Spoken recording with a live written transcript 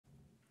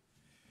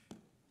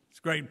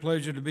a great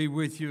pleasure to be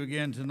with you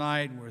again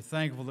tonight. We're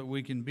thankful that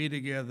we can be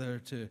together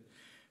to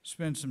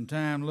spend some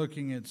time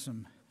looking at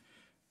some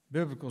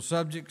biblical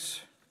subjects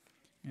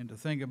and to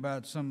think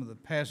about some of the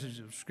passages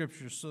of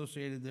Scripture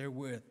associated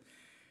therewith.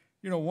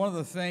 You know, one of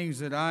the things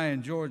that I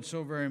enjoyed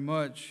so very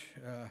much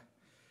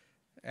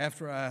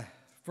after I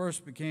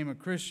first became a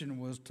Christian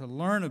was to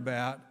learn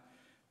about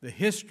the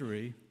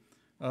history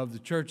of the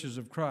churches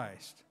of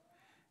Christ.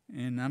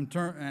 And I'm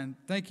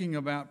thinking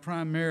about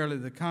primarily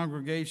the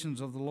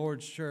congregations of the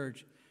Lord's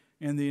Church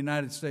in the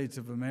United States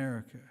of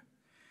America.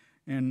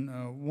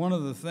 And one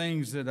of the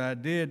things that I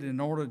did in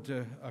order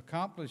to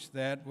accomplish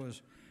that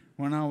was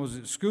when I was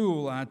at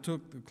school, I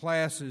took the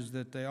classes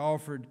that they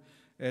offered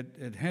at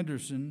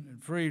Henderson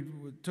and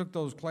Freed, took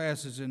those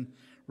classes in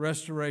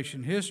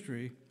restoration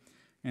history.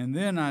 And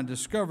then I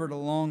discovered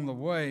along the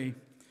way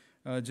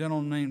a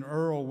gentleman named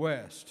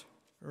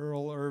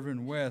Earl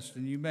Irvin West.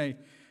 And you may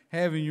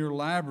have in your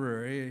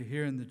library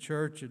here in the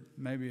church,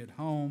 maybe at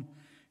home,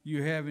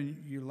 you have in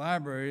your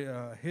library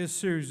his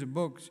series of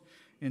books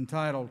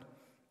entitled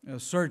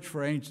Search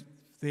for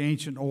the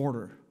Ancient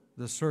Order,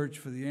 The Search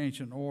for the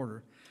Ancient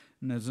Order.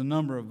 And there's a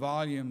number of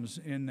volumes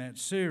in that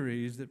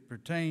series that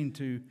pertain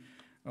to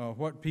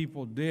what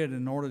people did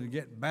in order to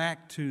get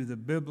back to the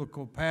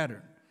biblical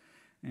pattern.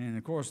 And,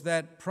 of course,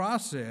 that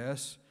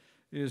process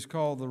is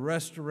called the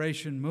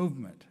Restoration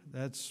Movement.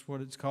 That's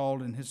what it's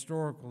called in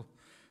historical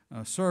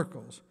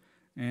circles.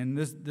 And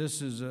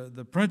this is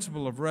the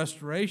principle of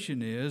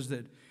restoration is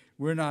that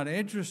we're not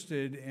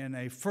interested in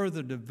a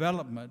further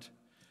development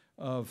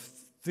of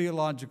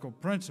theological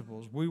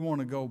principles. We want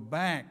to go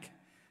back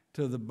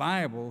to the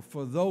Bible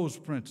for those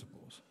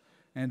principles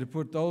and to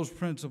put those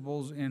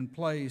principles in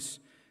place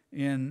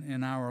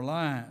in our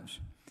lives.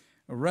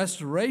 A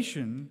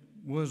restoration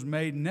was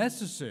made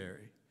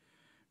necessary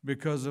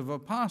because of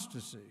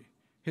apostasy.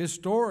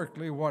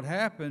 Historically, what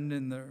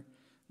happened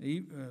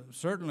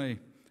certainly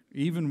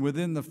even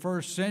within the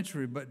first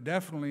century, but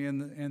definitely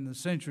in the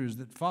centuries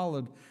that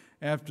followed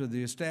after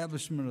the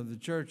establishment of the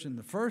church in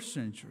the first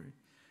century,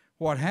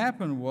 what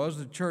happened was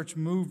the church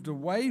moved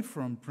away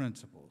from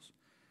principles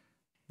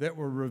that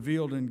were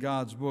revealed in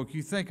God's book.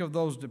 You think of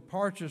those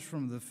departures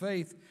from the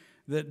faith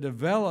that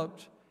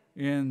developed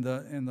in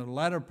the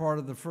latter part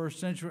of the first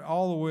century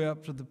all the way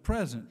up to the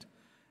present.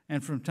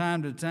 And from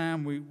time to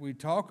time we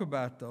talk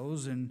about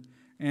those, and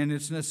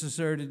it's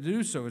necessary to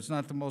do so. It's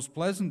not the most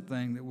pleasant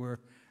thing that we're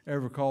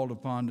ever called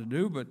upon to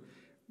do, but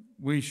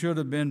we should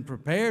have been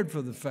prepared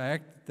for the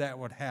fact that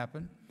would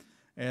happen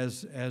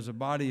as a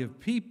body of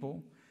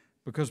people,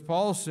 because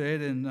Paul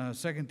said in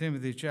 2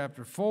 Timothy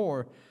chapter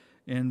 4,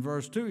 in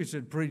verse 2, he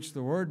said, "Preach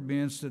the word, be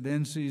instant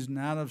in season,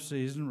 out of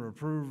season,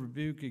 reprove,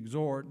 rebuke,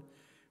 exhort,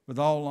 with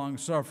all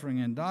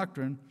long-suffering and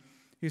doctrine."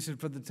 He said,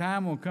 "For the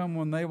time will come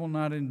when they will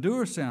not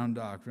endure sound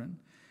doctrine,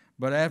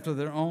 but after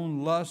their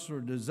own lusts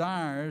or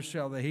desires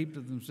shall they heap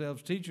to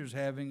themselves teachers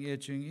having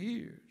itching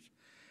ears.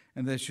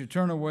 And they shall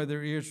turn away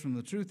their ears from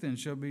the truth and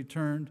shall be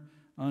turned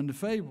unto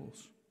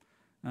fables."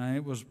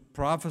 It was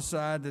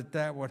prophesied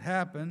that would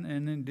happen,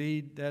 and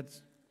indeed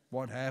that's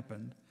what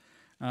happened.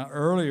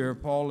 Earlier,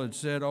 Paul had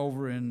said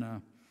over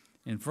in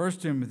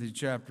 1 Timothy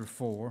chapter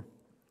 4,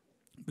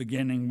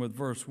 beginning with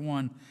verse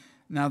 1,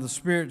 "Now the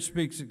Spirit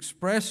speaks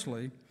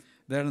expressly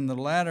that in the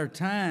latter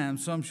time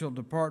some shall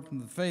depart from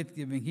the faith,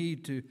 giving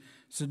heed to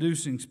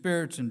seducing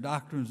spirits and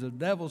doctrines of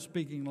devils,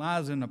 speaking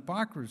lies and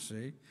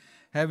hypocrisy,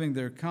 having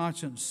their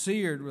conscience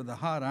seared with a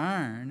hot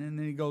iron." And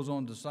then he goes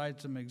on to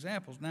cite some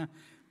examples. Now,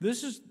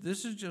 this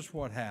is just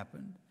what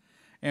happened.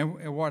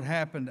 And what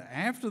happened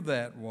after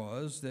that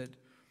was that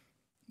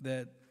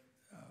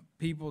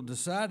people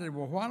decided,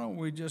 well, why don't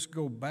we just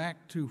go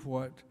back to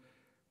what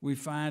we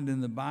find in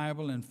the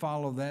Bible and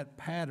follow that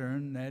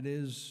pattern that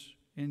is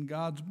in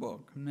God's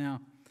book.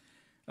 Now,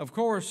 of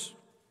course,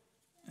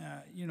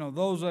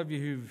 those of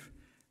you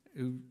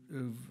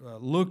who've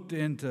looked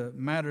into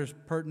matters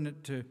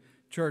pertinent to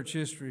church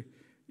history,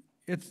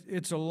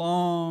 it's a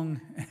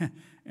long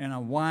and a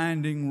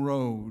winding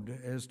road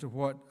as to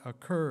what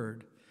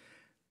occurred.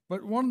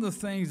 But one of the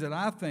things that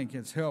I think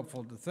it's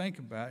helpful to think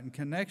about in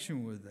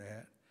connection with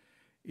that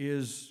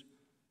is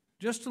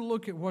just to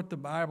look at what the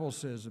Bible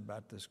says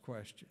about this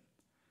question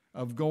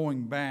of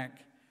going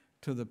back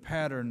to the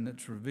pattern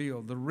that's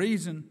revealed. The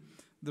reason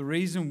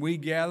we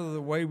gather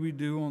the way we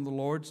do on the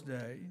Lord's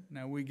Day,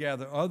 now we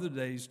gather other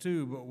days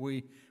too, but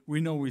we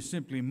know we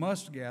simply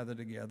must gather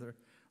together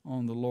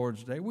on the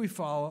Lord's Day. We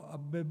follow a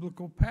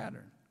biblical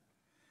pattern,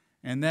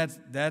 and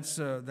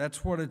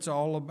that's what it's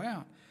all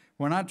about.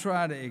 When I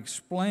try to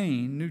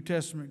explain New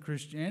Testament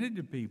Christianity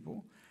to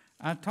people,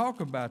 I talk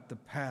about the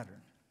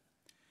pattern,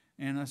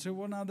 and I say,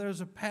 well, now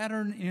there's a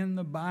pattern in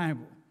the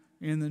Bible,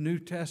 in the New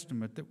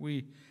Testament, that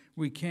we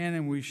can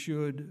and we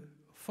should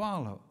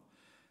follow.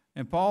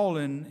 And Paul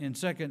in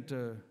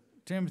 2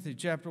 Timothy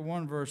chapter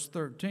 1, verse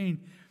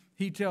 13,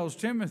 he tells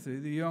Timothy,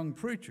 the young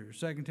preacher,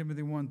 2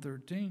 Timothy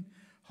 1:13,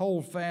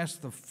 "Hold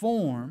fast the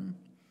form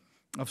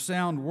of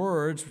sound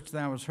words which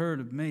thou hast heard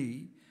of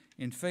me,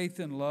 in faith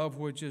and love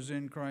which is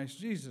in Christ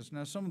Jesus."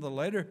 Now, some of the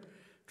later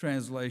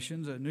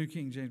translations, New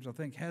King James, I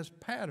think, has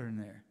pattern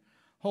there.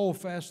 Hold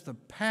fast the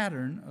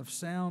pattern of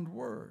sound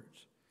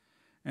words.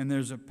 And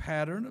there's a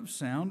pattern of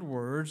sound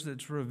words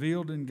that's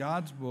revealed in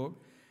God's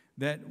book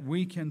that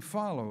we can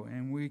follow,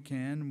 and we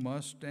can,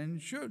 must,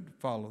 and should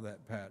follow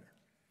that pattern.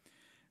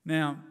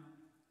 Now,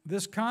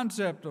 this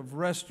concept of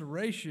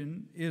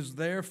restoration is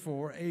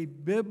therefore a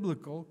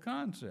biblical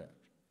concept.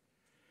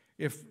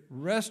 If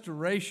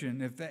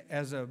restoration, if that,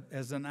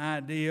 as an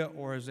idea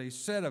or as a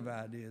set of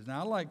ideas.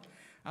 Now,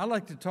 I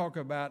like to talk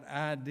about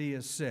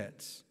idea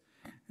sets.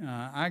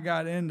 I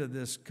got into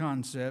this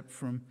concept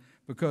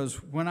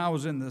because when I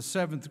was in the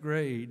 7th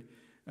grade,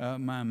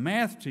 my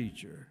math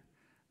teacher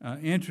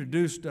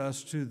introduced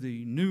us to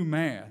the new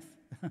math,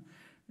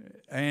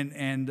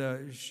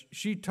 and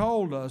she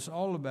told us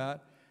all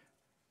about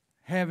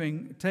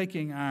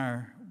taking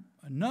our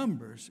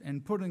numbers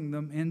and putting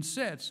them in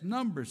sets,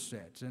 number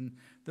sets, and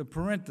the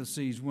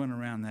parentheses went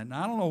around that.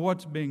 Now, I don't know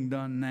what's being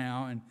done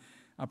now, and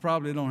I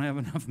probably don't have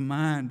enough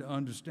mind to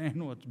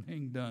understand what's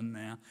being done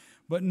now,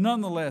 but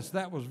nonetheless,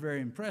 that was very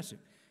impressive.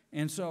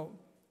 And so,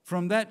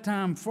 from that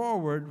time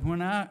forward,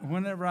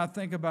 whenever I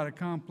think about a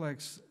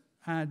complex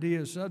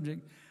idea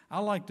subject, I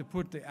like to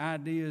put the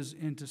ideas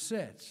into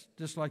sets,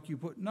 just like you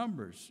put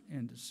numbers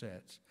into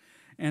sets.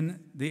 And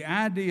the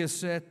idea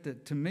set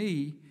that, to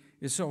me,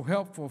 is so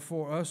helpful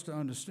for us to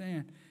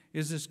understand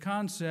is this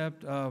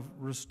concept of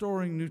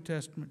restoring New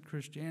Testament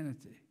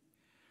Christianity.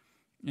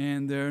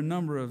 And there are a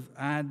number of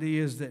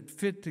ideas that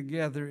fit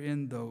together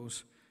in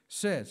those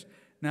sets.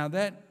 Now,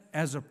 that,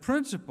 as a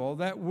principle,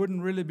 that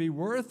wouldn't really be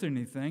worth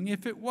anything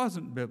if it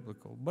wasn't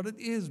biblical, but it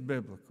is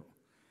biblical,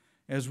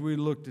 as we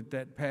looked at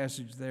that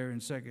passage there in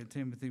 2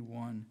 Timothy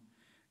 1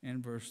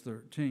 and verse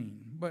 13.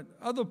 But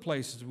other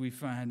places we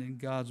find in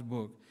God's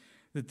book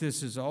that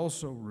this is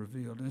also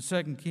revealed. In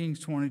 2 Kings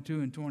 22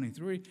 and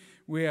 23,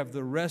 we have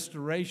the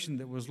restoration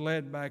that was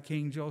led by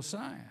King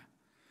Josiah.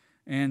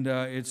 And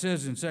it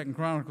says in 2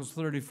 Chronicles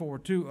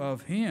 34:2,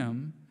 of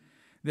him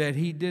that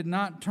he did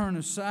not turn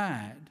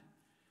aside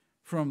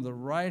from the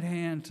right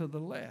hand to the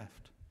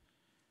left.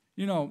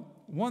 You know,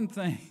 one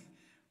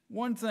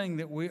thing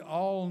that we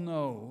all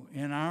know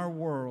in our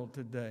world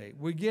today,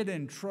 we get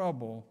in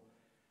trouble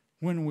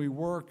when we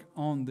work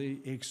on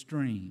the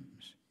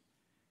extremes,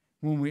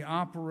 when we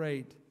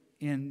operate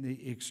in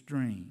the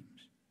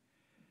extremes.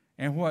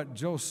 And what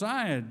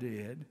Josiah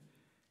did,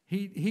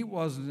 he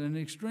wasn't an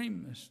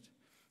extremist.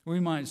 We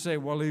might say,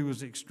 well, he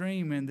was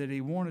extreme in that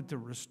he wanted to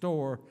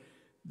restore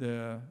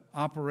the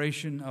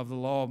operation of the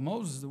law of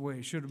Moses the way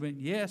it should have been.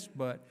 Yes,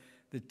 but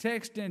the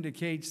text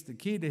indicates the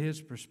key to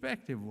his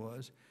perspective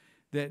was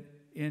that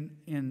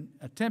in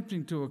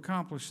attempting to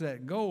accomplish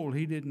that goal,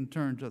 he didn't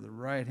turn to the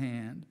right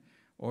hand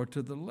or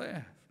to the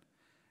left.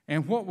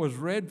 And what was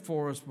read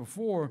for us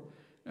before,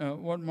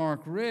 what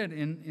Mark read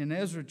in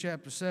Ezra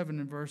chapter 7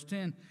 and verse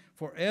 10,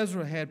 for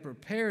Ezra had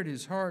prepared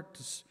his heart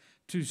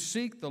to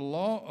seek the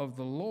law of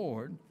the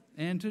Lord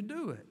and to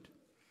do it,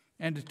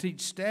 and to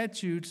teach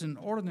statutes and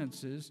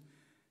ordinances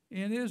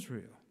in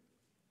Israel.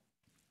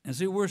 And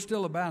see, we're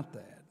still about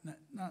that.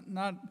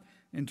 Not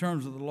in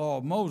terms of the law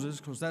of Moses,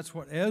 because that's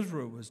what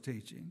Ezra was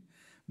teaching,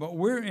 but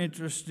we're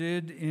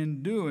interested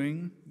in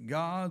doing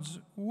God's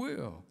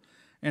will.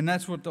 And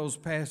that's what those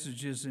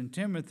passages in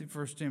Timothy,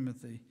 1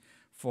 Timothy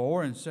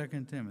 4 and 2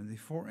 Timothy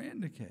 4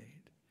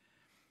 indicate.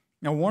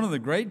 Now, one of the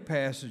great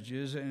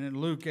passages in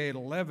Luke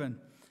 8:11,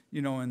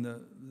 you know, in the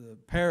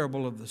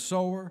parable of the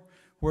sower,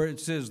 where it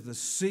says the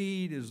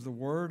seed is the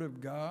word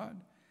of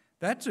God,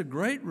 that's a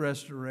great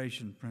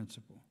restoration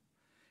principle.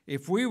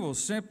 If we will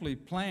simply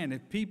plant,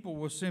 if people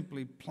will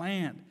simply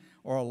plant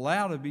or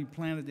allow to be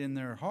planted in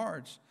their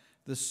hearts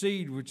the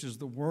seed, which is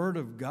the word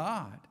of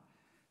God,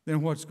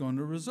 then what's going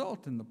to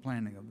result in the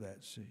planting of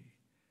that seed?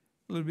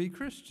 Well, it'll be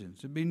Christians.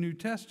 It'll be New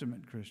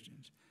Testament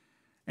Christians.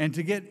 And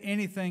to get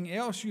anything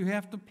else, you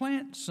have to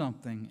plant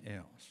something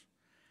else.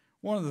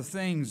 One of the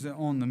things that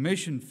on the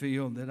mission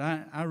field that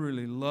I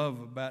really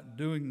love about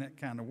doing that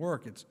kind of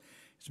work, it's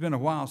been a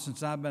while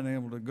since I've been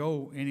able to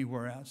go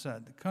anywhere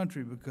outside the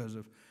country because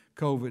of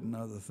COVID and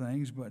other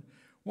things, but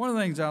one of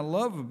the things I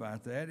love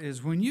about that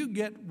is when you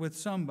get with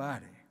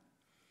somebody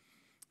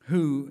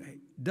who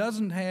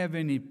doesn't have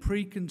any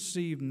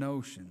preconceived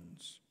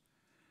notions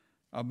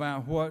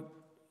about what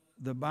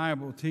the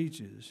Bible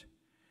teaches,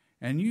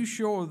 and you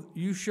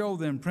show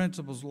them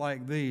principles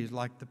like these,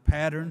 like the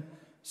pattern,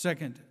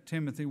 2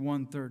 Timothy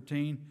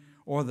 1:13,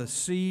 or the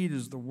seed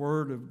is the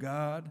word of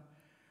God,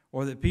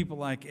 or that people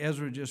like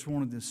Ezra just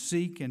wanted to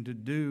seek and to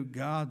do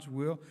God's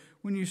will.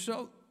 When you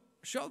show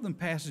them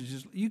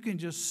passages, you can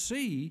just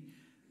see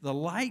the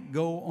light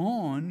go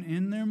on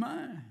in their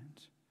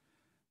minds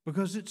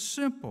because it's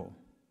simple.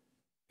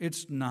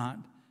 It's not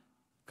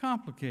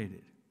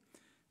complicated.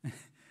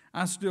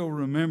 I still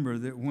remember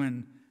that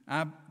when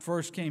I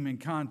first came in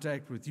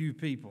contact with you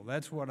people,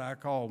 that's what I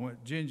call when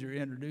Ginger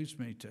introduced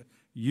me to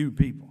you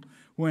people.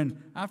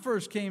 When I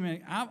first came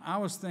in, I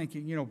was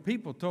thinking, you know,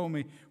 people told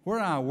me where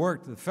I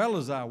worked, the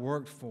fellows I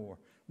worked for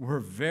were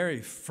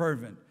very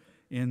fervent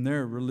in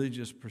their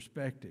religious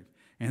perspective.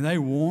 and they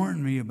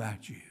warned me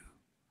about you.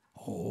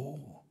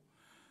 Oh,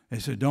 they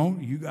said,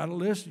 you got to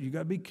listen. You got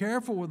to be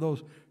careful with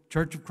those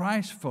Church of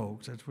Christ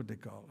folks. That's what they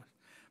call it.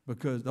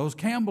 Because those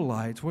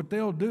Campbellites, what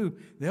they'll do,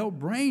 they'll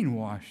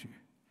brainwash you.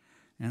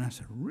 And I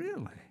said,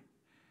 really?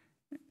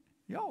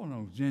 Y'all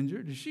know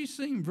Ginger. Does she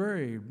seem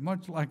very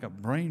much like a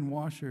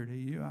brainwasher to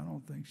you? I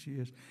don't think she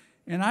is.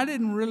 And I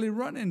didn't really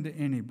run into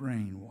any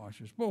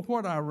brainwashers. But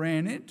what I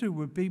ran into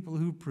were people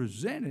who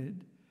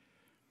presented,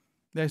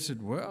 they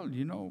said, well,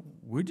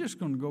 we're just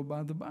going to go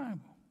by the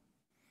Bible.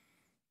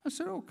 I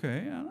said,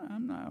 okay,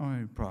 I'm not having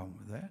any problem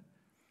with that.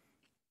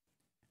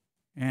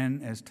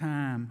 And as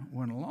time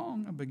went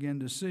along, I began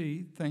to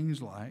see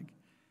things like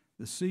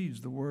the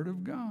seed's the Word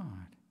of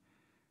God.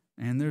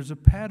 And there's a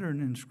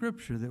pattern in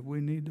Scripture that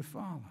we need to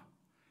follow.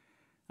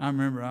 I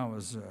remember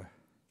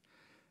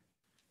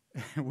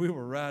we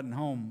were riding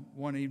home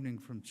one evening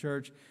from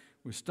church.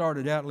 We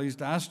started out, at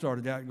least I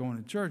started out going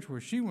to church.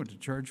 Where she went to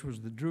church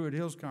was the Druid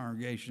Hills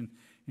congregation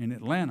in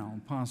Atlanta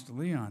on Ponce de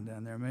Leon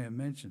down there. I may have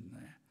mentioned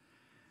that.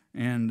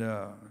 And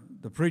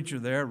the preacher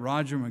there,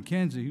 Roger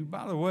McKenzie, who,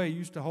 by the way,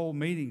 used to hold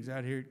meetings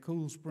out here at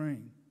Cool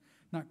Springs.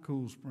 Not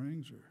Cool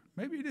Springs, or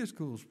maybe it is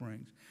Cool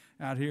Springs,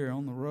 out here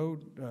on the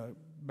road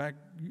back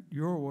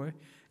your way.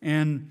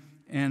 And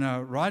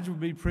Roger would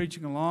be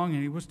preaching along,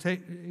 and he was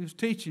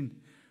teaching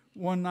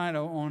one night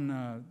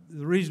on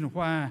the reason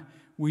why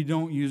we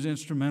don't use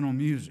instrumental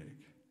music.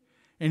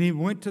 And he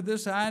went to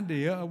this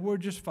idea of we're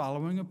just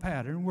following a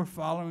pattern. We're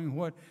following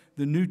what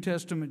the New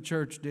Testament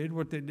church did,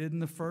 what they did in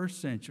the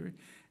first century.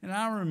 And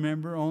I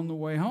remember on the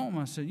way home,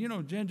 I said,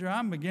 Ginger,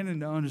 I'm beginning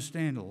to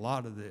understand a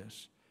lot of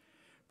this.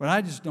 But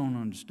I just don't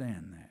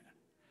understand that.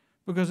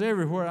 Because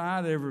everywhere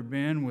I'd ever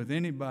been with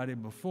anybody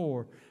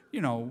before,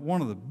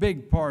 one of the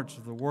big parts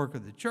of the work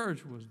of the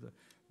church was the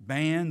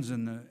bands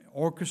and the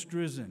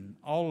orchestras and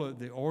all of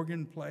the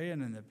organ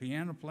playing and the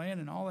piano playing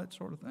and all that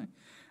sort of thing.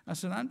 I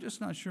said, I'm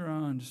just not sure I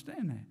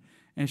understand that.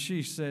 And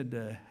she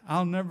said,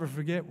 I'll never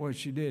forget what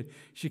she did.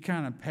 She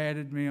kind of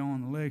patted me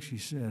on the leg. She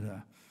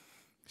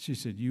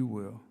said, you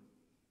will.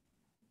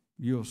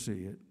 You'll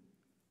see it.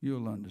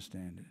 You'll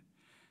understand it.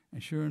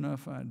 And sure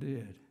enough, I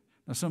did.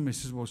 Now somebody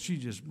says, well, she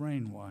just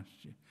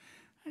brainwashed you.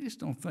 I just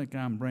don't think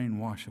I'm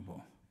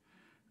brainwashable.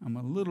 I'm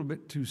a little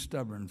bit too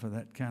stubborn for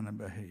that kind of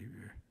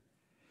behavior.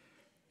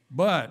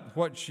 But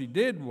what she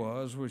did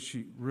was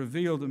she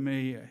revealed to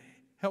me,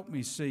 helped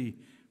me see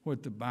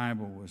what the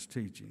Bible was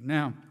teaching.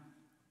 Now,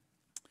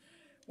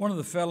 one of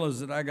the fellows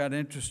that I got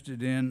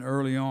interested in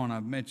early on,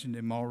 I've mentioned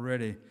him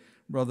already,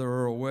 Brother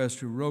Earl West,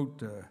 who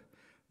wrote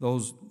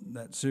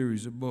that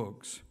series of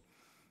books.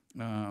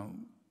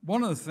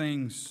 One of the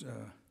things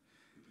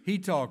he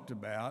talked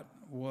about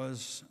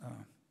was,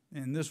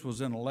 and this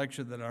was in a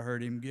lecture that I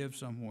heard him give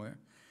somewhere,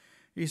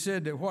 he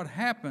said that what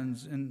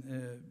happens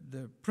in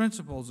the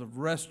principles of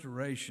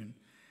restoration,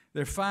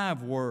 there are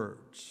 5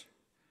 words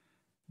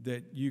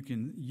that you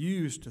can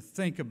use to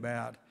think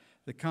about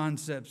the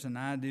concepts and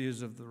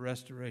ideas of the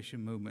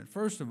restoration movement.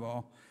 First of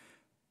all,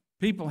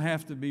 people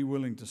have to be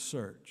willing to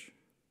search.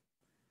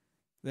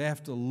 They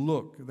have to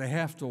look. They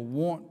have to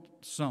want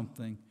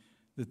something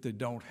that they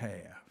don't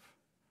have.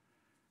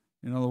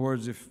 In other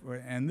words,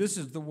 and this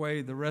is the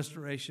way the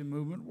restoration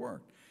movement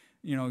worked.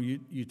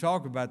 You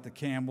talk about the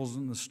Campbells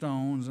and the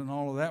Stones and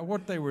all of that.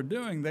 What they were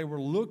doing, they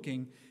were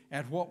looking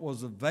at what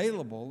was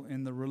available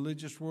in the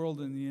religious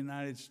world in the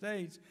United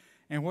States,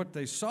 and what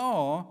they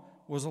saw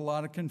was a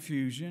lot of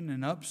confusion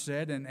and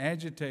upset and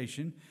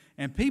agitation,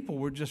 and people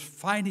were just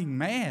fighting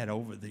mad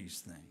over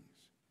these things.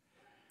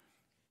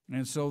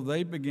 And so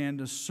they began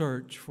to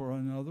search for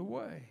another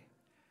way.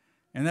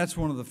 And that's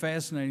one of the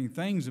fascinating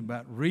things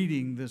about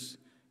reading this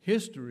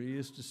history,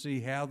 is to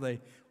see how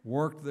they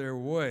worked their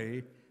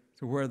way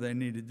to where they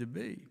needed to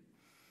be.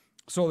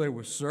 So there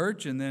was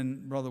search, and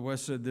then Brother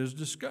West said there's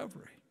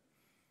discovery.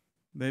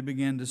 They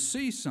began to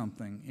see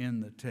something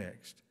in the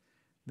text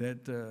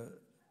that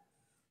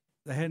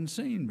they hadn't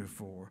seen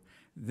before.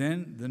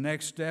 Then the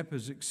next step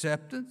is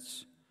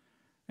acceptance,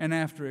 and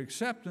after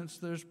acceptance,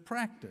 there's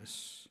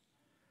practice.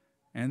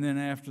 And then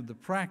after the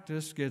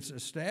practice gets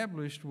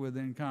established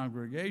within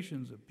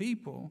congregations of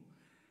people,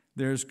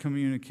 there's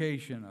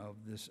communication of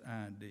this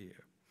idea.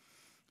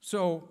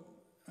 So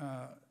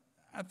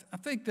I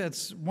think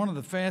that's one of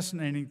the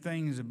fascinating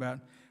things about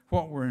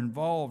what we're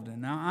involved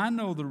in. Now, I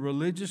know the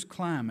religious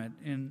climate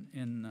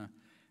in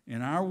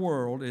our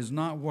world is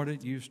not what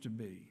it used to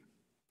be.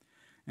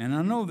 And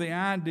I know the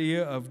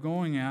idea of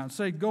going out,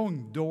 say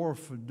going door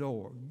for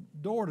door,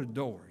 door to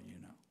door,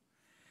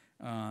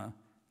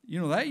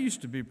 that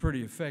used to be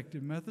pretty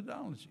effective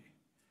methodology.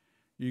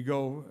 You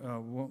go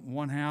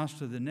one house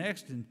to the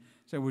next and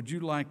say, would you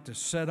like to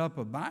set up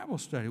a Bible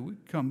study?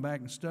 We'd come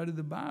back and study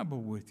the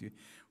Bible with you.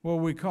 Well,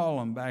 we call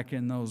them back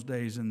in those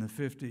days in the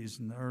 50s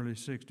and the early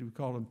 60s, we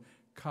called them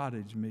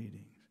cottage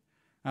meetings.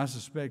 I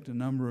suspect a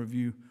number of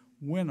you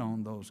went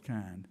on those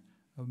kind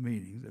of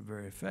meetings. They're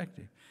very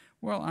effective.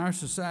 Well, our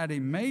society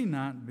may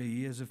not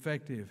be as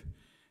effective.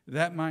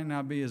 That might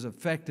not be as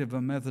effective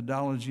a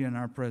methodology in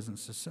our present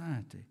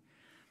society.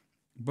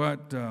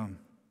 But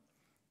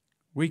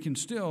we can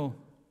still,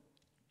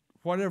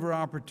 whatever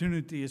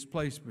opportunity is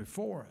placed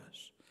before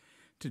us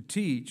to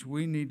teach,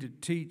 we need to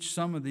teach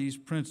some of these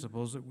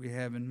principles that we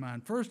have in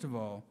mind. First of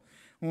all,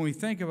 when we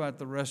think about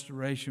the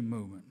Restoration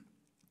movement,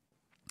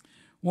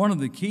 one of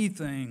the key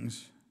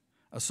things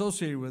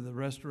associated with the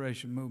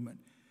Restoration movement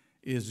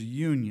is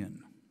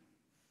union.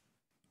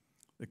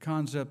 The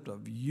concept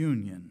of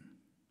union,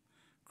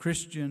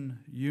 Christian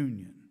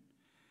union.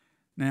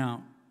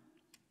 Now,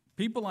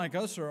 people like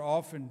us are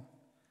often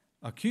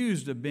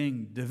accused of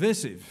being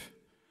divisive,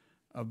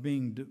 of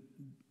being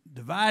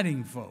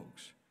dividing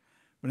folks.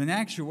 But in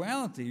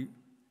actuality,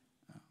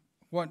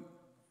 what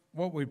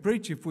we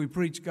preach, if we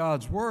preach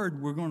God's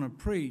word, we're going to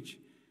preach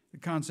the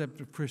concept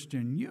of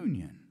Christian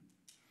union.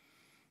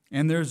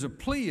 And there's a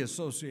plea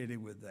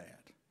associated with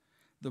that.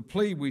 The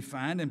plea we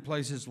find in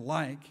places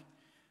like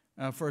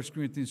 1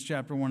 Corinthians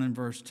chapter 1 and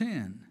verse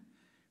 10,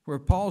 where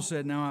Paul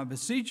said, "Now I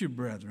beseech you,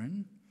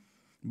 brethren,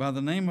 by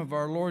the name of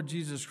our Lord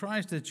Jesus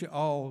Christ, that you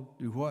all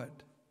do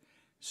what?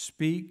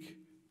 Speak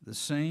the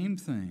same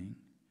thing,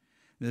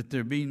 that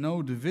there be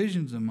no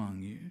divisions among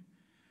you,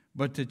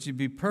 but that you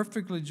be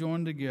perfectly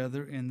joined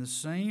together in the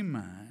same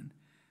mind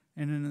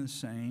and in the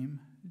same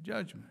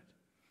judgment."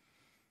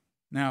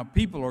 Now,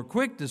 people are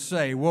quick to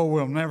say, well,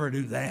 we'll never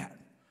do that.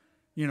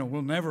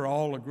 We'll never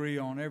all agree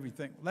on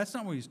everything. Well, that's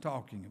not what he's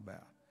talking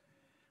about.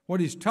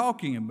 What he's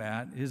talking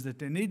about is that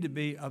they need to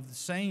be of the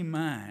same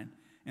mind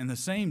and the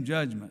same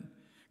judgment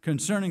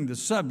concerning the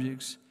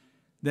subjects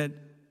that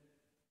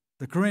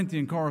the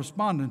Corinthian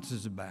correspondence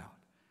is about.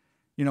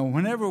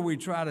 Whenever we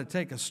try to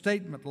take a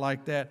statement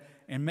like that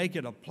and make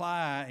it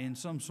apply in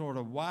some sort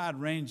of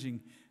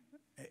wide-ranging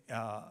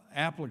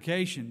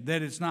application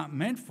that it's not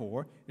meant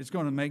for, it's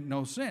going to make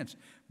no sense.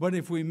 But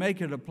if we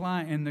make it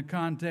apply in the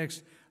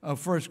context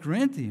of 1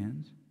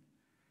 Corinthians,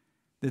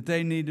 that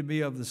they need to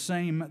be of the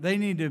same, they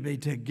need to be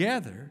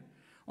together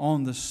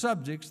on the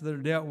subjects that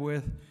are dealt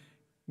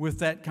with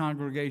that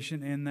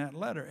congregation in that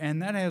letter.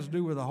 And that has to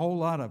do with a whole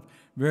lot of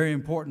very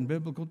important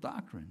biblical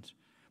doctrines.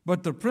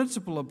 But the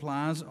principle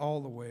applies all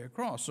the way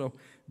across. So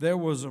there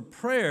was a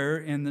prayer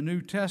in the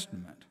New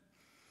Testament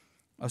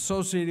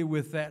associated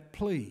with that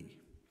plea.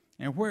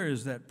 And where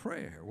is that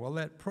prayer? Well,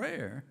 that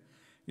prayer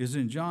is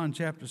in John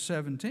chapter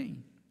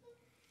 17.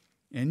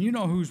 And you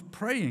know who's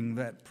praying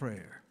that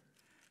prayer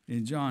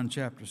in John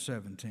chapter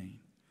 17?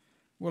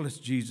 Well, it's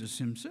Jesus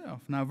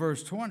himself. Now,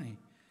 verse 20,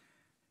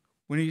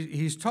 when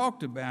he's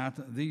talked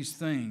about these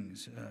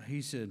things,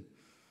 he said,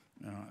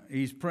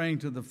 he's praying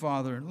to the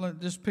Father. Let's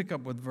just pick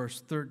up with verse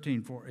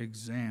 13, for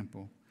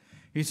example.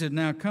 He said,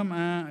 "Now come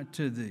I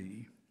to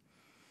thee,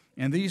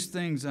 and these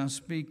things I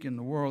speak in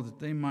the world, that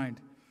they might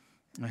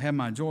have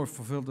my joy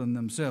fulfilled in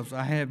themselves.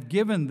 I have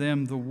given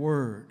them the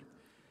word,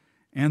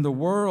 and the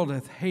world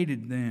hath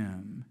hated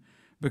them,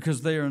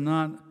 because they are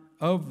not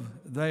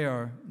of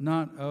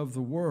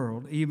the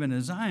world, even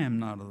as I am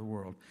not of the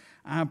world.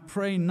 I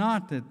pray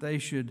not that they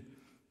should,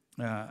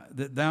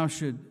 that thou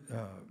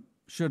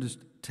shouldest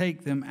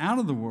take them out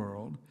of the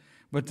world,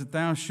 but that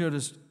thou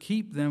shouldest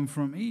keep them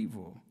from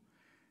evil.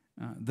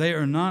 They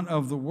are not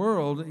of the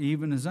world,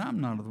 even as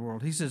I'm not of the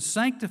world." He says,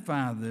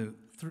 sanctify them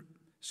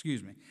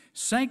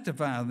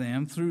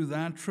through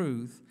thy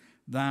truth.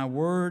 Thy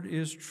word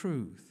is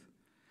truth.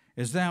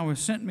 As thou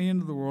hast sent me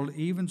into the world,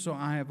 even so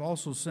I have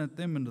also sent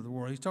them into the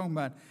world. He's talking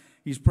about,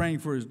 he's praying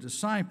for his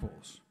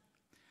disciples.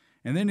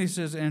 And then he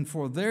says, "And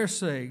for their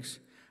sakes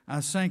I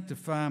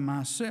sanctify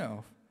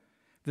myself,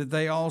 that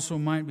they also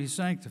might be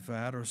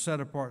sanctified," or set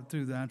apart,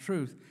 "through thy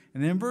truth."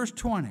 And then verse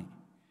 20,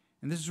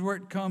 and this is where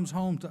it comes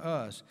home to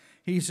us.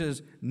 He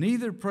says,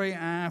 "Neither pray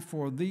I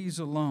for these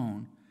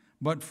alone,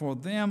 but for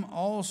them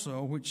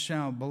also which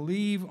shall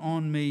believe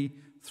on me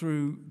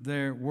through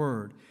their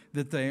word,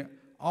 that they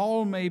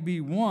all may be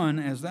one,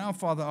 as thou,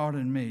 Father, art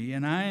in me,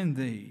 and I in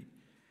thee,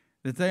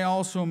 that they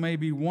also may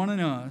be one in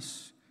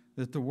us,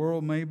 that the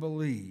world may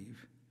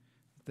believe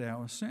that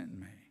thou hast sent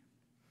me."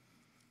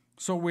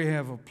 So we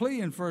have a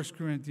plea in 1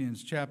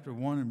 Corinthians chapter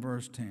 1 and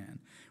verse 10.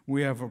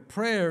 We have a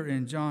prayer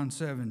in John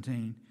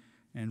 17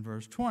 and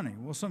verse 20.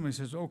 Well, somebody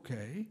says,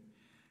 okay,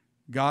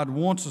 God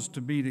wants us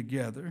to be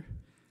together.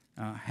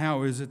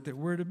 How is it that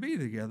we're to be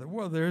together?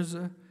 Well, there's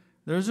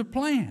a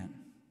plan.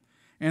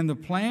 And the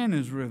plan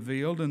is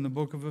revealed in the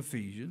book of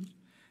Ephesians,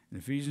 in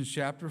Ephesians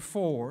chapter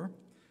 4,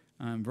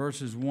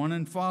 verses 1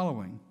 and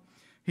following.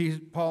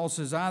 Paul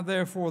says, "I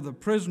therefore, the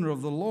prisoner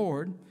of the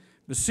Lord,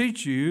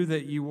 beseech you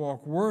that you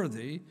walk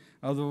worthy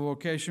of the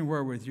vocation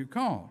wherewith you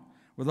called,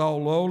 with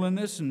all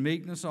lowliness and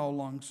meekness,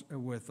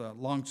 with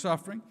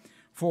long-suffering,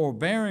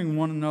 forbearing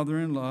one another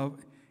in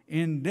love,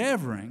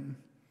 endeavoring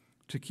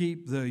to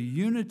keep the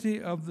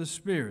unity of the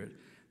Spirit."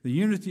 The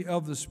unity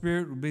of the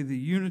Spirit will be the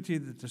unity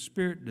that the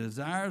Spirit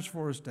desires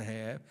for us to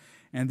have,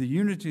 and the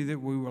unity that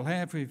we will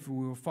have if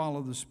we will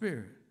follow the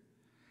Spirit,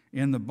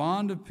 in the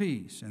bond of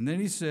peace. And then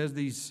he says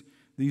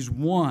these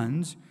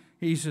ones,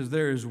 he says,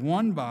 "There is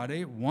one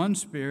body, one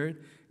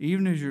Spirit,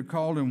 even as you're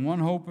called in one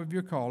hope of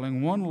your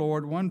calling, one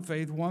Lord, one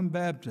faith, one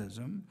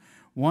baptism,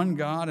 one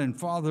God and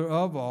Father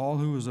of all,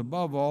 who is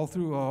above all,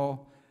 through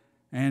all,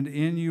 and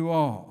in you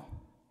all.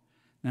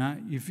 Now,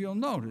 if you'll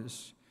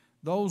notice,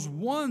 those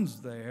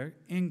ones there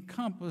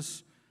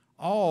encompass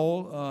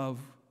all of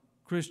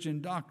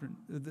Christian doctrine.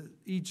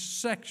 Each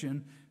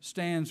section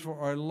stands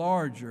for a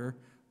larger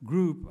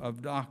group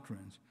of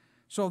doctrines.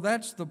 So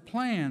that's the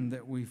plan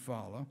that we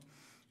follow.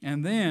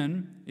 And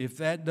then, if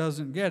that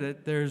doesn't get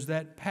it, there's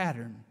that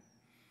pattern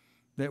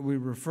that we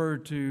refer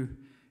to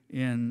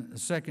in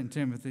 2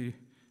 Timothy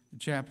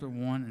chapter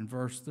 1 and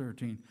verse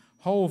 13.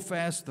 Hold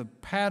fast the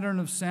pattern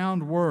of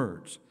sound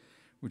words,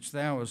 which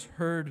thou hast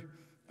heard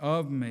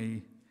of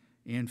me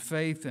in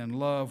faith and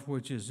love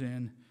which is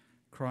in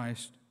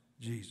Christ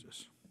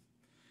Jesus.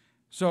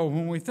 So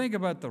when we think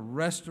about the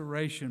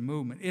restoration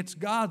movement, it's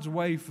God's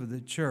way for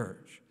the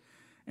church.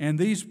 And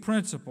these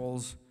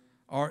principles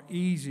are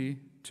easy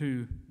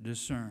to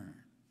discern.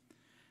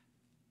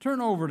 Turn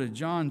over to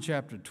John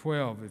chapter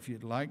 12 if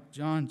you'd like.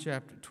 John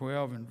chapter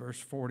 12 and verse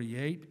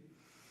 48.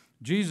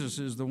 Jesus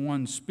is the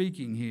one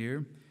speaking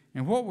here.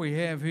 And what we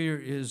have here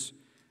is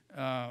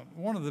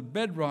one of the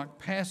bedrock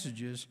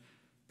passages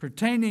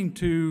pertaining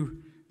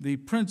to the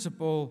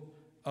principle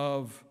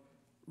of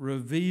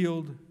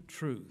revealed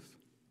truth.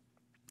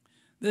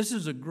 This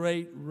is a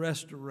great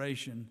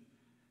restoration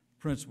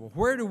principle.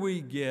 Where do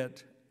we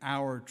get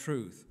our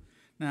truth?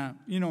 Now,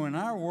 in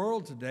our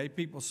world today,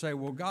 people say,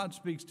 well, God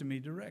speaks to me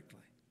directly.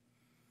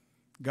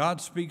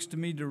 God speaks to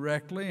me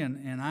directly,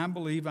 and I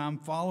believe I'm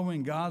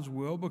following God's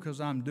will because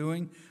I'm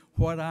doing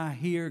what I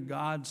hear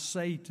God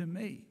say to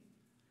me.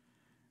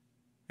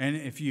 And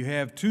if you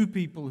have two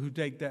people who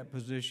take that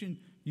position,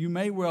 you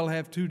may well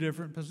have two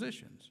different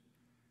positions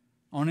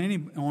on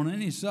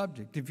any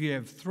subject. If you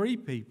have three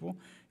people,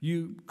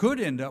 you could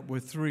end up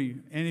with three.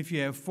 And if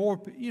you have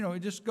four, it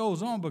just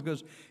goes on,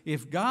 because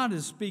if God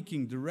is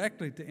speaking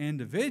directly to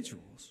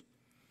individuals,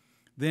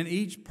 then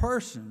each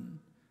person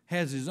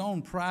has his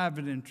own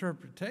private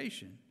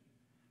interpretation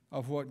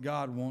of what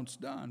God wants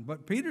done.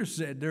 But Peter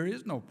said there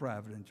is no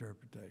private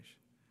interpretation,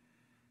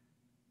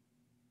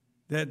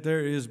 that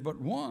there is but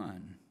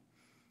one.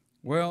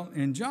 Well,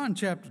 in John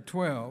chapter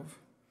 12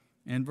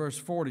 and verse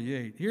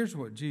 48, here's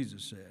what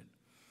Jesus said.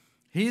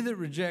 He that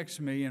rejects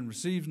me and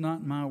receives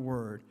not my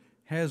word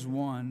has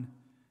one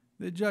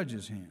that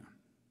judges him.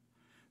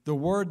 The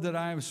word that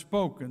I have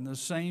spoken, the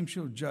same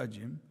shall judge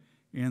him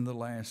in the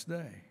last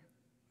day.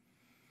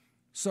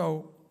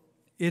 So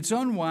it's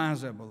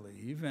unwise, I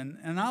believe, and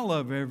I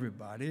love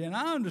everybody, and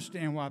I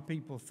understand why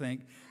people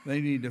think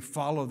they need to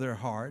follow their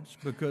hearts,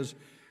 because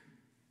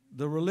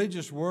the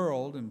religious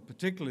world, and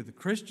particularly the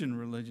Christian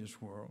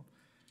religious world,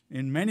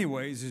 in many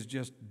ways is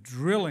just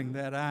drilling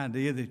that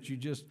idea that you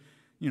just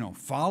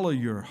follow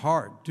your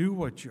heart, do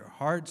what your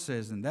heart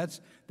says, and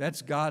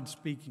that's God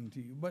speaking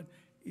to you. But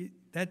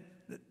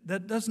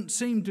that doesn't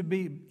seem to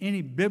be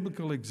any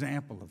biblical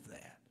example of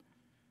that.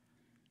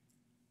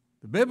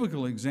 The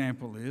biblical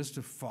example is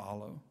to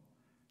follow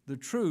the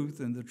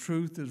truth, and the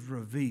truth is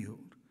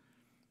revealed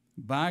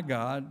by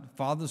God,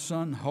 Father,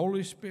 Son,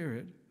 Holy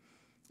Spirit.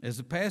 As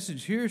the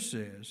passage here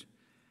says,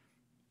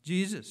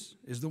 Jesus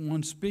is the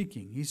one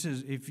speaking. He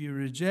says, if you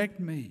reject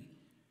me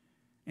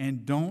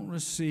and don't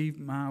receive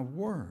my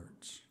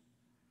words,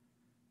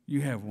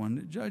 you have one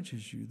that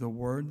judges you. The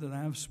word that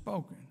I have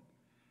spoken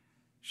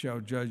shall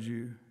judge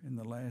you in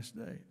the last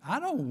day. I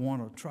don't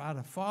want to try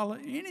to follow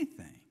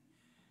anything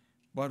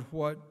but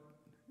what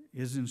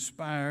is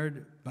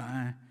inspired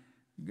by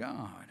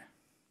God.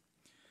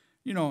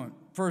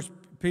 First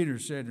Peter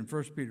said in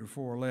 1 Peter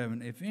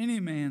 4:11, if any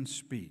man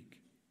speak,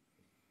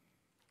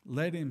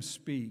 let him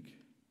speak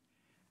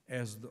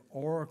as the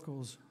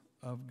oracles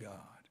of God.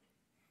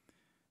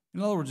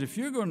 In other words, if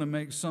you're going to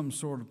make some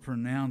sort of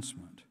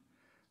pronouncement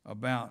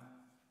about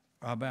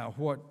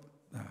what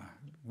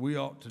we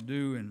ought to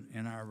do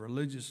in our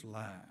religious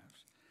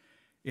lives,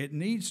 it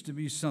needs to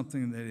be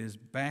something that is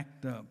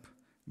backed up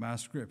by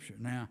Scripture.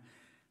 Now,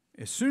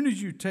 as soon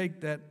as you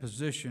take that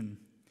position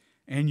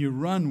and you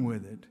run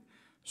with it,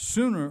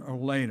 sooner or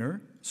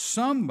later,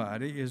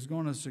 somebody is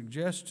going to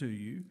suggest to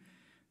you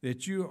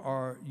that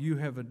you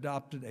have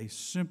adopted a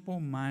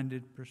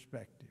simple-minded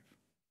perspective,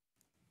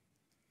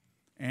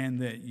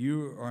 and that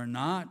you are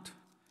not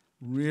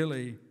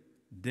really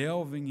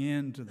delving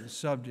into the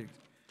subject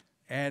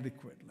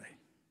adequately.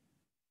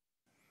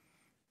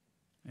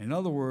 In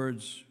other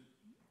words,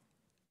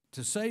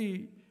 to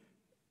say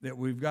that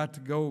we've got to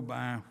go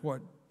by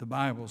what the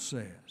Bible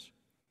says.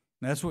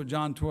 That's what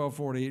John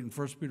 12:48 and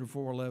 1 Peter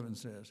 4:11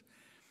 says.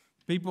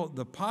 People,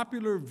 the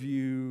popular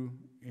view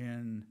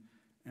in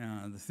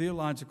the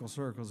theological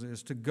circles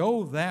is to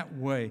go that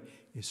way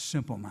is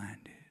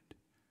simple-minded.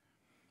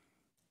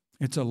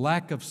 It's a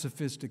lack of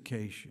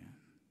sophistication.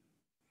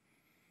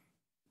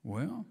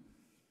 Well,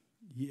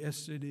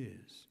 yes, it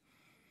is.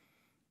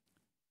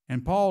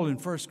 And Paul in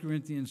 1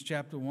 Corinthians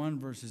chapter 1,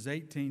 verses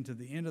 18 to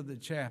the end of the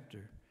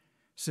chapter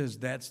says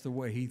that's the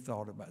way he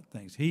thought about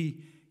things.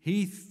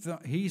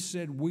 He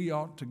said we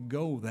ought to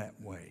go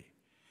that way.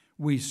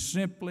 We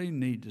simply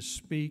need to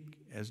speak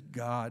as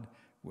God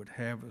would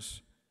have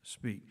us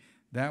speak.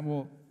 That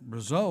will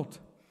result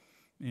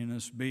in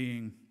us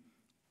being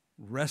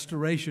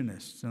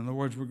restorationists. In other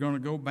words, we're going to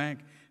go back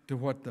to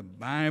what the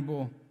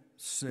Bible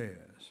says.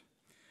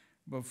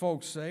 But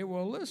folks say,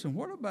 well, listen,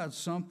 what about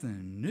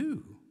something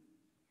new?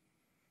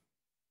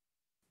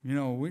 You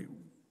know,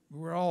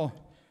 we're all,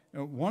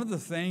 one of the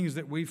things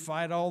that we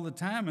fight all the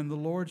time in the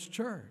Lord's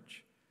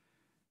church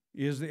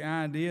is the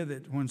idea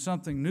that when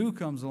something new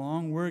comes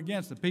along, we're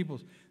against it. The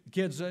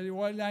kids say,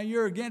 well, now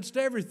you're against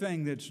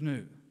everything that's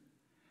new.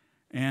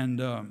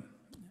 And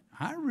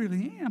I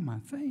really am, I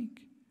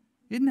think.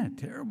 Isn't that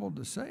terrible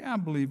to say? I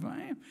believe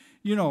I am.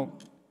 You know,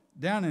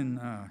 down in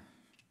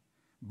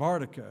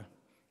Bartica,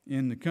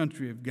 in the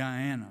country of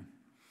Guyana,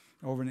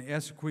 over in the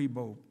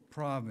Essequibo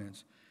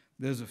province,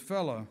 there's a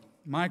fellow,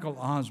 Michael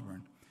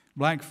Osborne,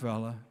 black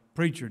fella,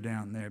 preacher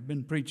down there,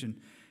 been preaching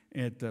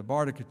at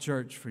Bartica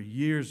Church for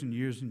years and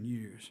years and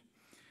years.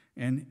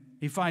 And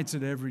he fights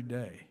it every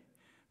day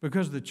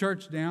because the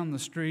church down the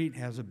street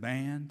has a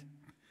band.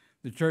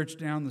 The church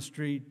down the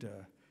street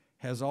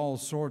has all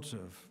sorts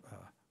of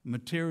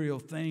material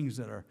things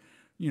that are,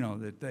 you know,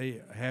 that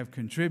they have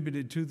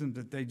contributed to them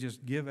that they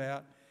just give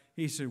out.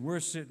 He said, we're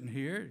sitting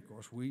here. Of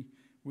course,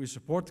 we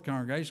support the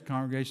congregation. The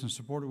congregation is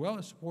supported well.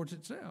 It supports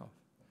itself.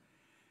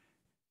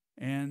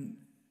 And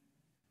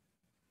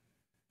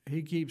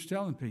he keeps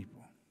telling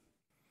people,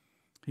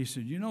 he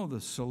said, you know,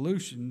 the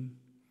solution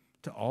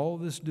to all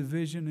this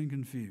division and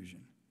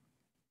confusion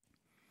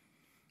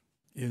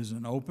is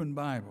an open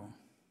Bible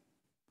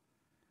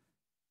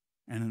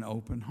and an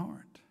open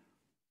heart.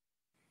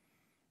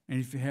 And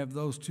if you have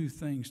those two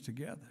things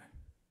together,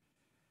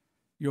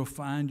 you'll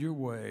find your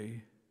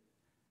way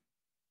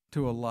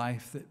to a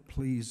life that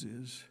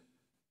pleases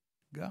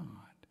God.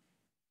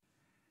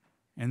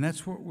 And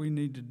that's what we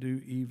need to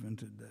do even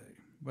today.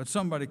 But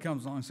somebody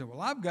comes along and says,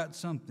 well, I've got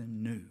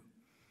something new.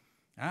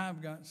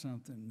 I've got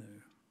something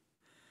new.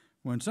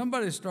 When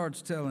somebody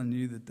starts telling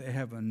you that they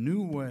have a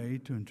new way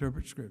to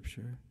interpret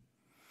Scripture,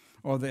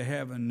 or they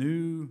have a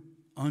new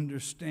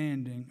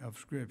understanding of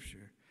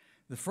Scripture,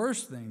 the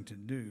first thing to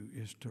do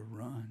is to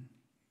run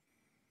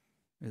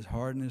as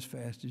hard and as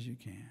fast as you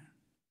can.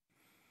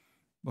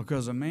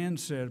 Because a man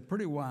said, a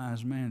pretty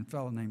wise man, a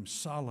fellow named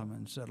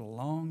Solomon, said a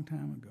long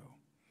time ago,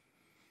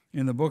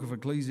 in the book of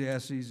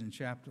Ecclesiastes in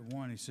chapter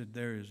 1, he said,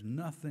 there is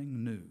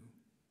nothing new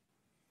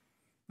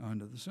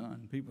under the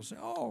sun. People say,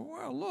 oh,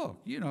 well,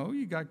 look, you know,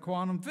 you got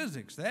quantum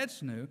physics.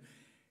 That's new.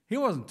 He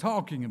wasn't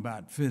talking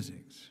about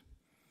physics.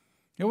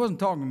 He wasn't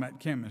talking about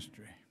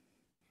chemistry.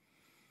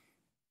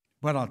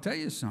 But I'll tell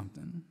you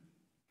something.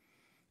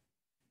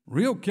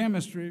 Real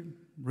chemistry,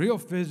 real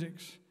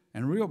physics,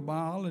 and real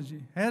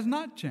biology has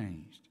not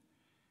changed.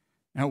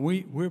 Now,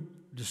 we're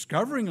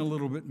discovering a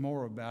little bit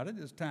more about it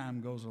as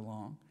time goes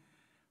along.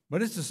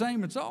 But it's the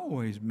same it's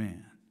always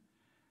been.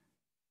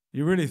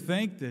 You really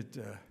think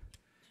that,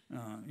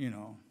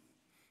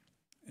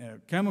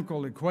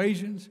 chemical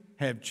equations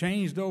have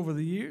changed over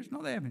the years?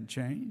 No, they haven't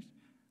changed.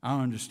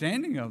 Our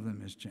understanding of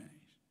them has changed.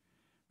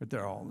 But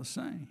they're all the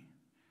same.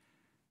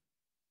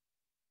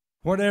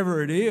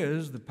 Whatever it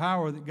is, the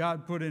power that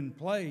God put in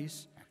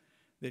place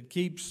that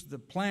keeps the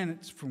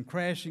planets from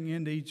crashing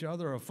into each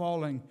other or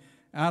falling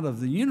out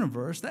of the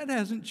universe, that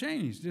hasn't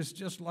changed. It's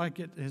just like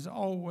it has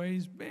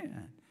always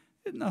been.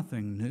 It's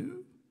nothing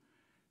new.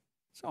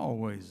 It's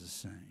always the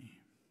same.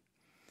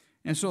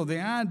 And so the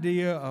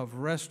idea of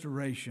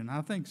restoration,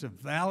 I think, is a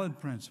valid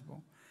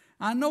principle.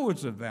 I know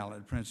it's a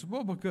valid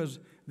principle because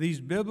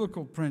these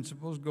biblical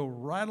principles go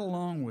right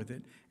along with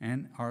it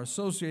and are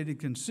associated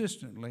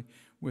consistently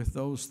with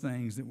those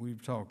things that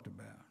we've talked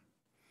about.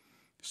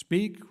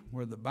 Speak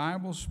where the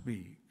Bible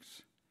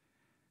speaks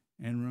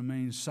and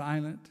remain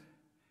silent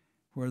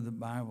where the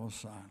Bible's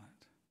silent.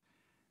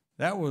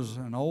 That was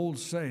an old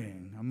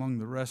saying among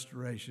the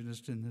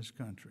restorationists in this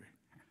country.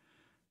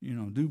 You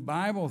know, do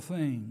Bible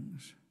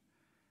things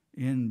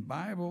in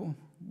Bible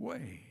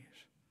ways.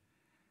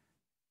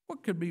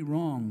 What could be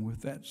wrong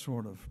with that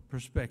sort of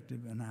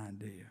perspective and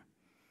idea?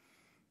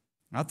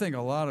 I think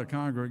a lot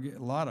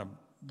of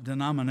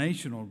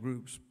denominational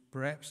groups,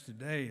 perhaps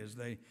today, as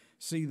they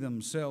see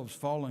themselves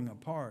falling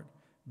apart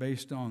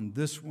based on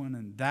this one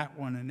and that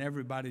one and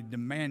everybody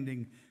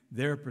demanding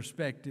their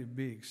perspective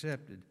be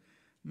accepted,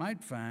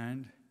 might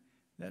find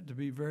that to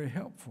be very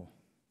helpful.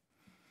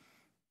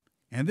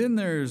 And then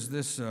there's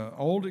this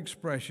old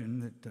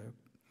expression that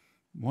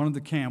one of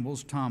the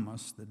Campbells,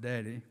 Thomas, the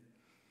daddy,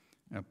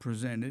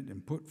 presented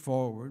and put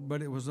forward,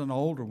 but it was an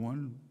older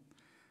one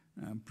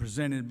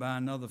presented by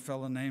another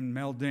fellow named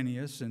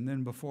Meldenius, and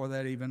then before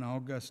that even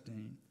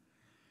Augustine.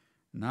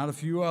 Not a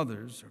few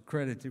others are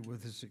credited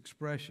with this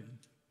expression.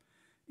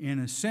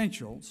 In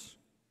essentials,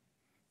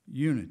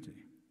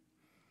 unity.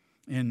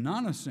 In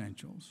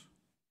non-essentials,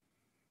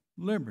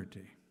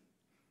 liberty.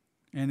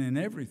 And in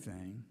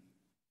everything,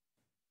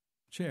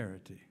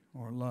 charity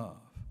or love.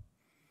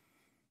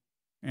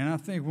 And I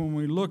think when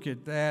we look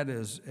at that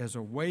as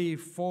a way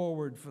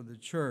forward for the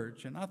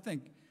church, and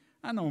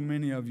I know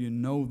many of you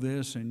know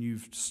this and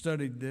you've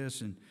studied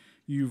this and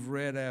you've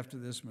read after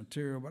this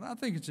material, but I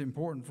think it's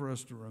important for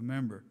us to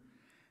remember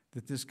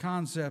that this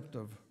concept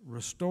of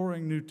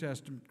restoring New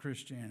Testament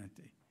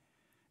Christianity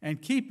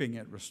and keeping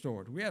it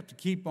restored. We have to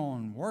keep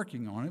on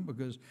working on it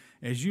because,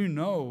 as you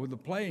know, the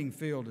playing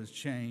field has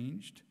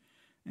changed,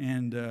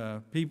 and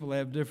people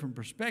have different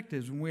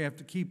perspectives, and we have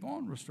to keep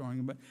on restoring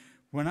it. But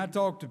when I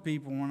talk to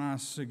people, when I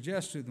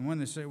suggest to them, when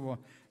they say, well,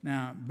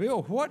 now,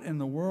 Bill, what in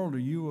the world are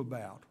you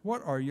about?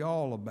 What are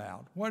y'all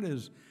about?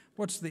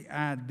 What's the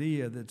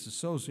idea that's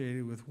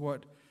associated with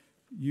what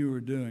you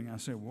are doing? I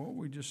say, well,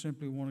 we just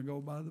simply want to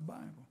go by the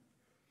Bible.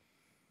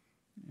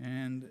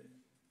 And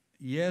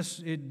yes,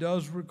 it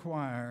does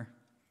require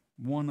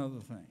one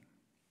other thing.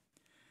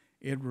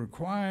 It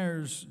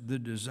requires the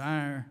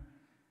desire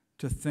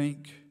to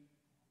think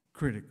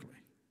critically.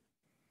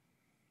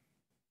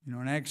 You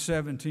know, in Acts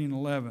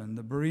 17:11,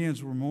 the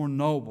Bereans were more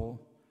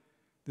noble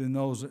than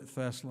those at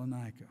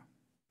Thessalonica.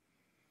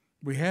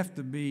 We have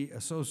to be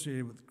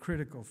associated with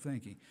critical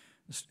thinking.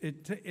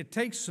 It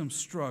takes some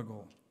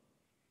struggle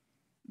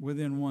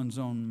within one's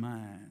own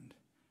mind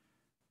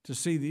to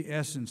see the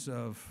essence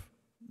of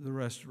the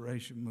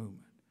restoration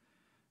movement.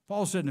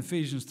 Paul said in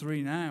Ephesians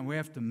 3:9, we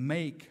have to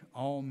make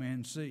all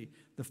men see.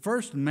 The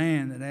first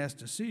man that has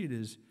to see it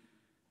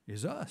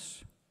is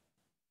us.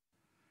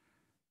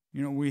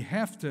 You know, we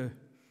have to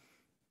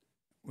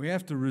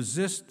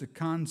resist the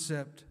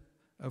concept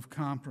of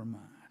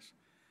compromise.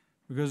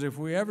 Because if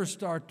we ever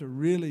start to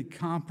really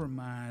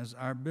compromise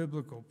our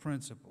biblical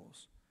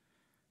principles,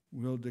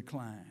 we'll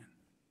decline.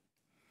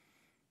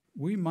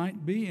 We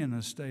might be in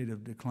a state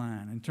of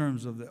decline in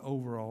terms of the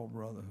overall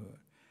brotherhood.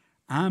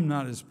 I'm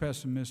not as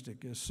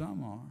pessimistic as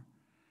some are.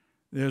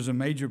 There's a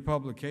major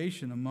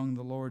publication among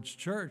the Lord's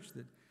church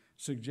that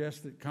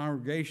suggests that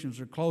congregations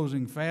are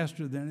closing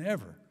faster than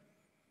ever.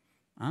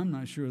 I'm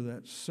not sure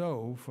that's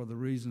so for the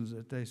reasons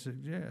that they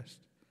suggest.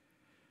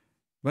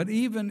 But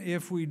even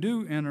if we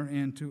do enter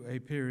into a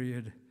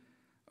period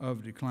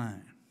of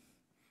decline,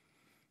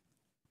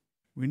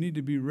 we need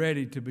to be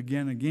ready to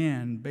begin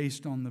again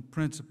based on the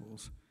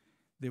principles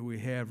that we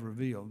have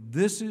revealed.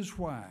 This is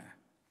why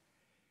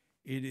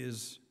it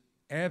is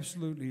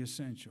absolutely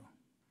essential,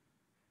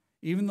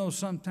 even though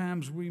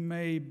sometimes we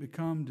may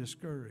become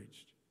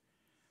discouraged,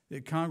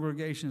 that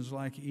congregations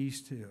like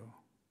East Hill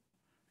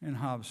and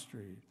Hobbs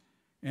Street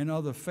and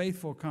other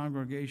faithful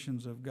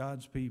congregations of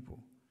God's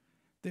people,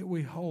 that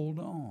we hold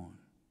on,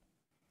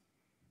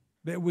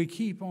 that we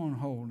keep on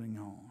holding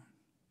on,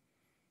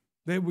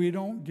 that we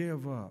don't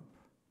give up,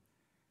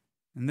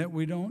 and that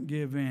we don't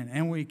give in,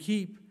 and we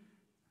keep,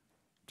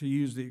 to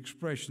use the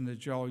expression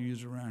that y'all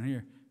use around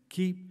here,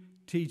 keep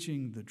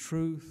teaching the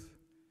truth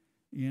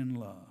in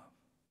love,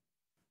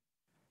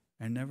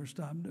 and never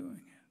stop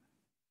doing it.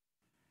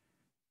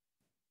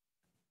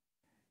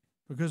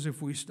 Because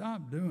if we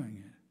stop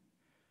doing it,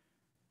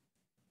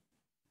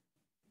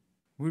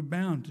 we're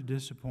bound to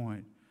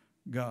disappoint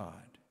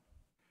God,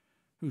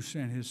 who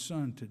sent his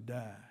Son to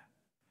die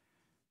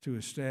to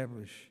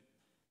establish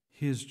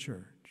his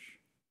church.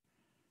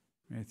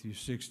 Matthew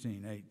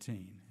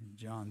 16:18 and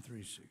John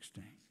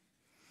 3:16.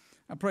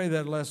 I pray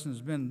that lesson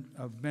has been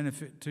of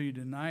benefit to you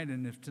tonight.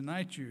 And if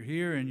tonight you're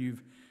here and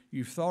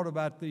you've thought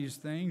about these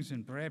things,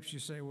 and perhaps you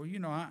say, well, you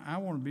know, I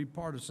want to be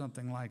part of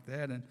something like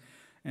that,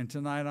 and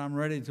tonight I'm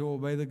ready to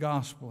obey the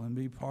gospel and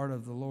be part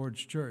of the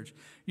Lord's church.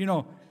 You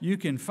know, you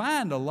can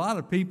find a lot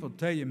of people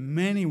tell you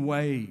many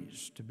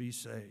ways to be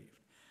saved.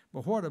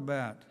 But what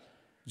about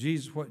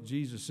what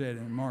Jesus said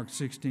in Mark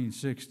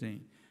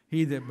 16:16?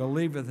 He that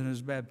believeth and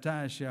is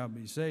baptized shall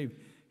be saved.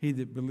 He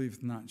that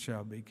believeth not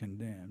shall be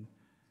condemned.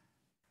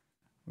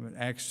 But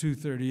Acts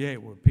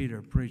 2:38, where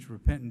Peter preached,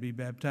 repent and be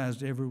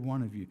baptized, every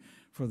one of you,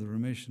 for the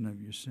remission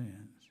of your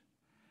sins.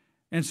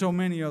 And so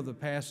many other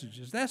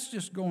passages. That's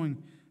just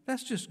going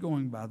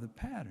by the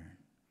pattern.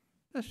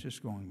 That's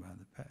just going by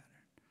the pattern.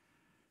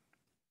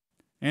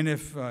 And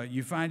if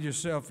you find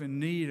yourself in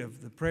need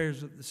of the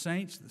prayers of the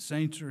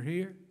saints are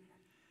here.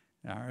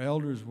 Our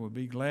elders will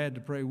be glad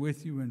to pray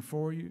with you and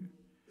for you.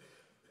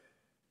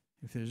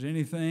 If there's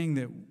anything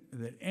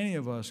that any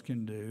of us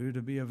can do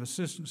to be of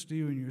assistance to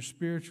you in your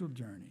spiritual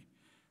journey,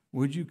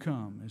 would you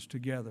come as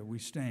together we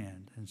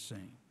stand and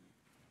sing?